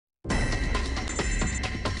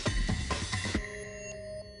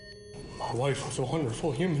My wife was a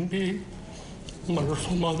wonderful human being,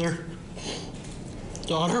 wonderful mother,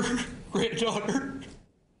 daughter, granddaughter.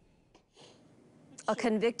 A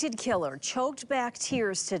convicted killer choked back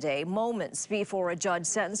tears today, moments before a judge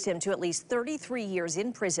sentenced him to at least 33 years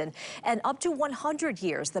in prison and up to 100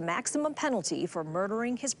 years, the maximum penalty for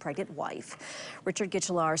murdering his pregnant wife. Richard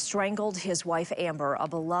Guichelaar strangled his wife, Amber, a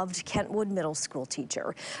beloved Kentwood Middle School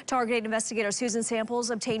teacher. Targeted investigator Susan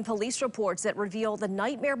Samples obtained police reports that reveal the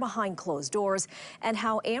nightmare behind closed doors and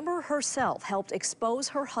how Amber herself helped expose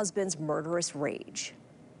her husband's murderous rage.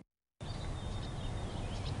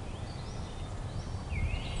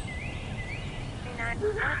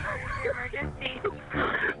 Emergency.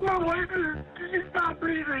 My wife she's not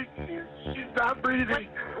breathing. She's not breathing.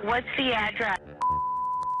 What's the address?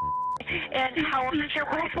 And how old is your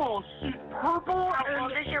wife? Purple. She's purple. How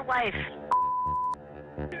old is your wife?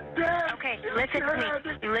 Dead. Okay, listen to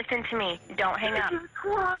me. Listen to me. Don't hang up. She's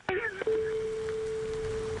crying.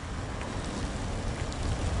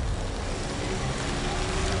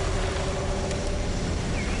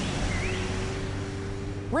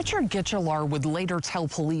 Richard Guichelaar would later tell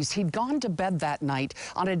police he'd gone to bed that night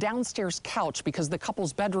on a downstairs couch because the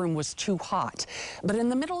couple's bedroom was too hot. But in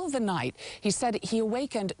the middle of the night, he said he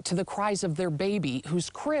awakened to the cries of their baby, whose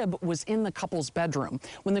crib was in the couple's bedroom.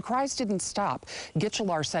 When the cries didn't stop,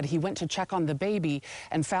 Guichelaar said he went to check on the baby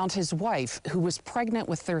and found his wife, who was pregnant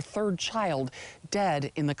with their third child, dead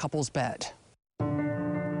in the couple's bed. We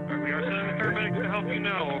are sending the paramedics to help you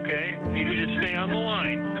now, okay? You need to stay on the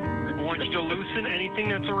line. I want you to loosen anything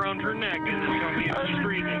that's around her neck and tell me if she's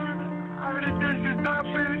breathing. She's not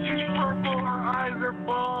breathing. She's purple. Her eyes are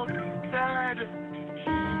bulged. She's dead.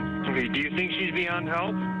 Okay, do you think she's beyond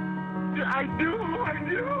help? I do.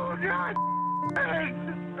 God.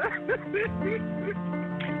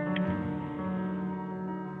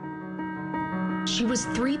 She was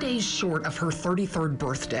 3 days short of her 33rd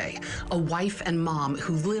birthday, a wife and mom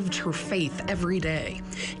who lived her faith every day.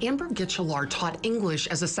 Amber Guichelaar taught English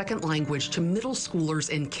as a second language to middle schoolers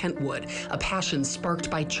in Kentwood, a passion sparked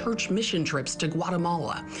by church mission trips to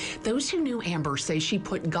Guatemala. Those who knew Amber say she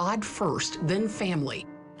put God first, then family,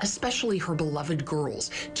 especially her beloved girls,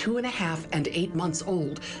 2.5 and 8 months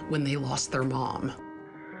old, when they lost their mom.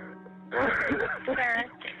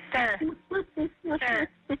 Sir.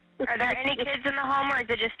 Are there any kids in the home, or is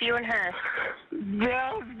it just you and her?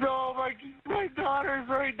 No, my daughter's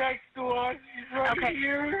right next to us. She's right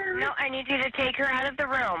here. No, I need you to take her out of the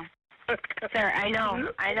room. Sir, I know.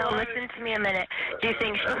 Listen to me a minute. Do you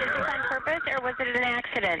think she did this on purpose, or was it an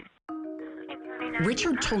accident?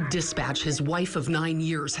 Richard told dispatch his wife of 9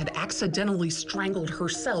 years had accidentally strangled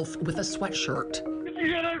herself with a sweatshirt.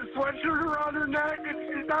 She had a sweatshirt around her neck and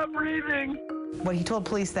she's not breathing. What he told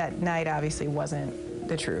police that night obviously wasn't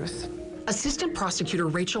the truth. Assistant Prosecutor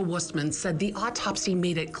Rachel Wustman said the autopsy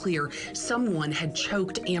made it clear someone had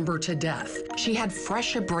choked Amber to death. She had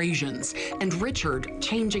fresh abrasions, and Richard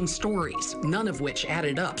changing stories, none of which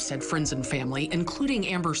added up, said friends and family, including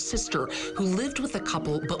Amber's sister, who lived with the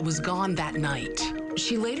couple but was gone that night.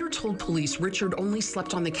 She later told police Richard only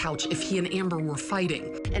slept on the couch if he and Amber were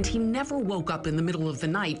fighting, and he never woke up in the middle of the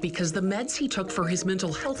night because the meds he took for his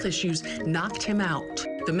mental health issues knocked him out.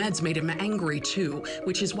 The meds made him angry too,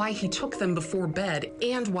 which is why he took them before bed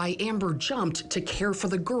and why Amber jumped to care for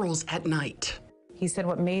the girls at night. He said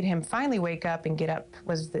what made him finally wake up and get up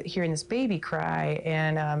was hearing this baby cry.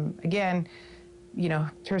 And again, you know,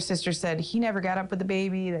 her sister said he never got up with the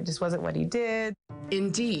baby. That just wasn't what he did.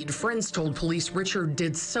 Indeed, friends told police Richard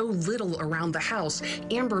did so little around the house,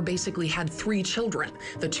 Amber basically had 3 children,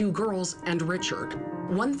 the 2 girls and Richard.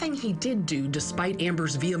 One thing he did do, despite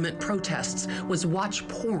Amber's vehement protests, was watch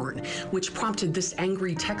porn, which prompted this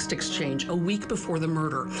angry text exchange a week before the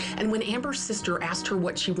murder. And when Amber's sister asked her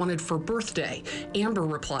what she wanted for birthday, Amber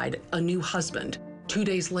replied, a new husband. 2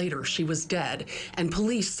 days later, she was dead, and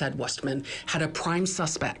police, said Wustman, had a prime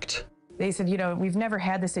suspect. They said, you know, we've never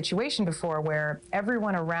had this situation before where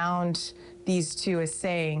everyone around these two is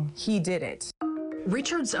saying he did it.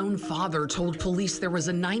 Richard's own father told police there was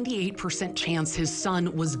a 98% chance his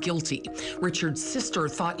son was guilty. Richard's sister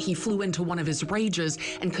thought he flew into one of his rages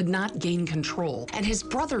and could not gain control. And his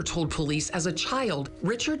brother told police as a child,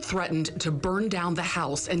 Richard threatened to burn down the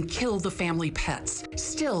house and kill the family pets.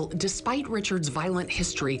 Still, despite Richard's violent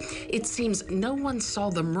history, it seems no one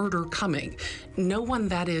saw the murder coming. No one,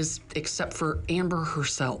 that is, except for Amber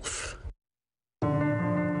herself.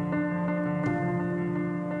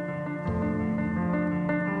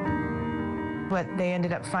 What they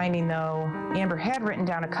ended up finding, though, Amber had written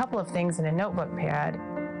down a couple of things in a notebook pad.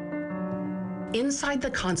 Inside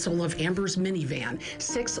the console of Amber's minivan,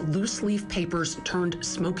 6 loose-leaf papers turned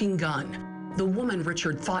smoking gun. The woman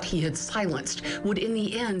Richard thought he had silenced would in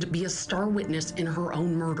the end be a star witness in her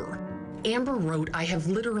own murder. Amber wrote, "I have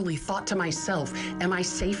literally thought to myself, am I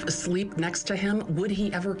safe asleep next to him? Would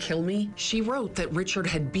he ever kill me?" She wrote that Richard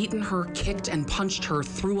had beaten her, kicked and punched her,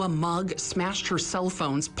 threw a mug, smashed her cell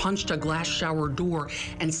phones, punched a glass shower door,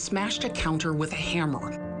 and smashed a counter with a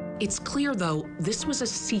hammer. It's clear, though, this was a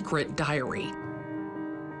secret diary.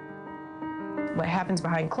 What happens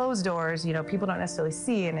behind closed doors, you know, people don't necessarily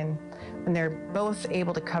see, and when they're both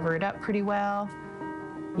able to cover it up pretty well,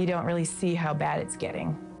 you don't really see how bad it's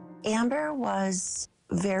getting. Amber was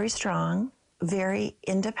very strong, very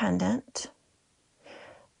independent.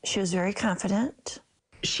 She was very confident.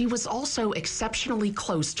 She was also exceptionally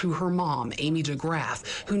close to her mom, Amy DeGraff,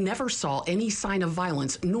 who never saw any sign of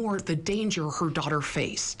violence nor the danger her daughter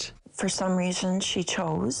faced. For some reason, she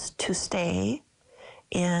chose to stay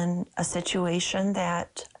in a situation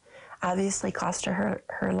that obviously cost her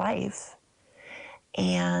her life.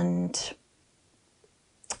 And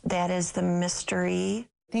that is the mystery.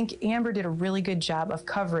 I think Amber did a really good job of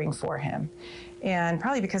covering for him. And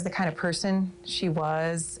probably because the kind of person she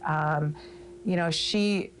was, you know,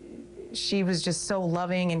 she was just so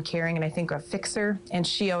loving and caring, and I think a fixer, and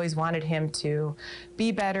she always wanted him to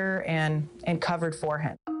be better and covered for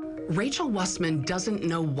him. Rachel Wussman doesn't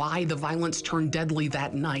know why the violence turned deadly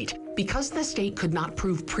that night. Because the state could not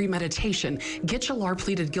prove premeditation, Guichelaar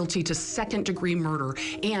pleaded guilty to second-degree murder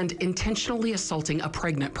and intentionally assaulting a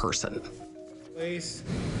pregnant person.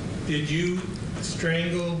 Did you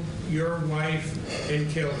strangle your wife and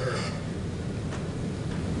kill her?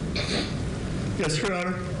 Yes, Your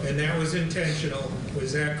Honor. And that was intentional,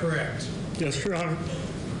 was that correct? Yes, Your Honor.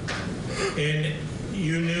 And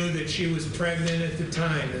you knew that she was pregnant at the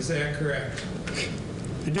time, is that correct?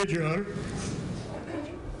 I did, Your Honor.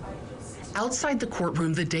 Outside the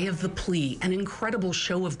courtroom the day of the plea, an incredible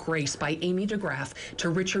show of grace by Amy DeGraff to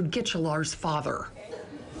Richard Guichelaar's father.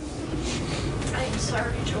 I'm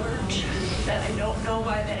sorry, George, that I don't know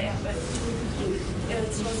why that happened.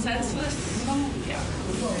 It's senseless. Yeah.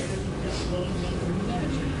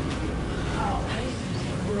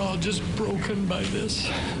 We're all just broken by this.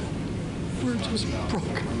 We're just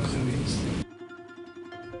broken.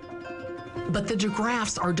 But the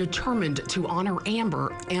DeGraffs are determined to honor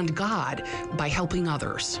Amber and God by helping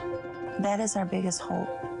others. That is our biggest hope,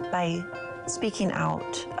 by speaking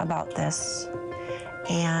out about this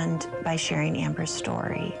and by sharing Amber's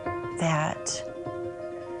story, that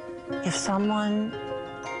if someone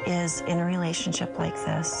is in a relationship like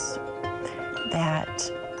this, that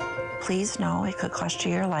please know it could cost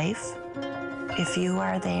you your life. If you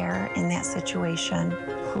are there in that situation,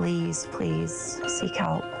 please, please seek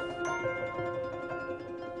help.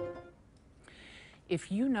 If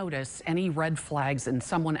you notice any red flags in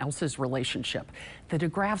someone else's relationship, the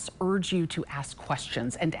DeGraffs urge you to ask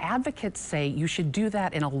questions, and advocates say you should do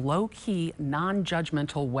that in a low-key,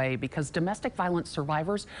 non-judgmental way because domestic violence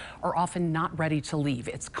survivors are often not ready to leave.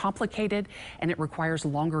 It's complicated and it requires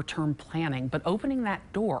longer-term planning, but opening that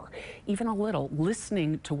door, even a little,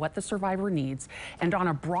 listening to what the survivor needs, and on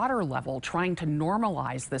a broader level, trying to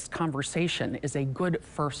normalize this conversation is a good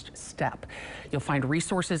first step. You'll find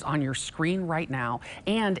resources on your screen right now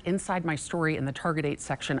and inside my story in the Target 8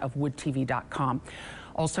 section of woodtv.com.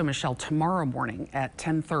 Also, Michelle, tomorrow morning at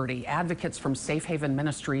 10:30, advocates from Safe Haven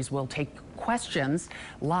Ministries will take questions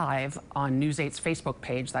live on News 8's Facebook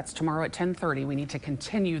page. That's tomorrow at 10:30. We need to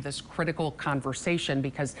continue this critical conversation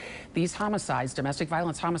because these homicides, domestic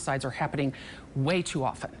violence homicides, are happening way too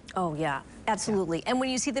often. Oh, yeah, absolutely. Yeah. And when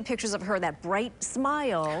you see the pictures of her, that bright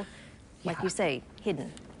smile, like you say,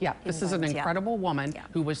 hidden. Yeah, this is an incredible woman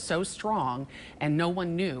who was so strong and no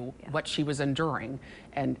one knew what she was enduring.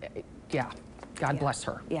 And yeah, God bless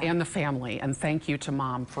her and the family. And thank you to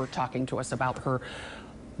Mom for talking to us about her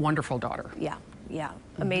wonderful daughter. Yeah,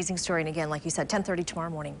 amazing story. And again, like you said, 10:30 tomorrow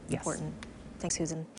morning. Yes. Important. Thanks, Susan.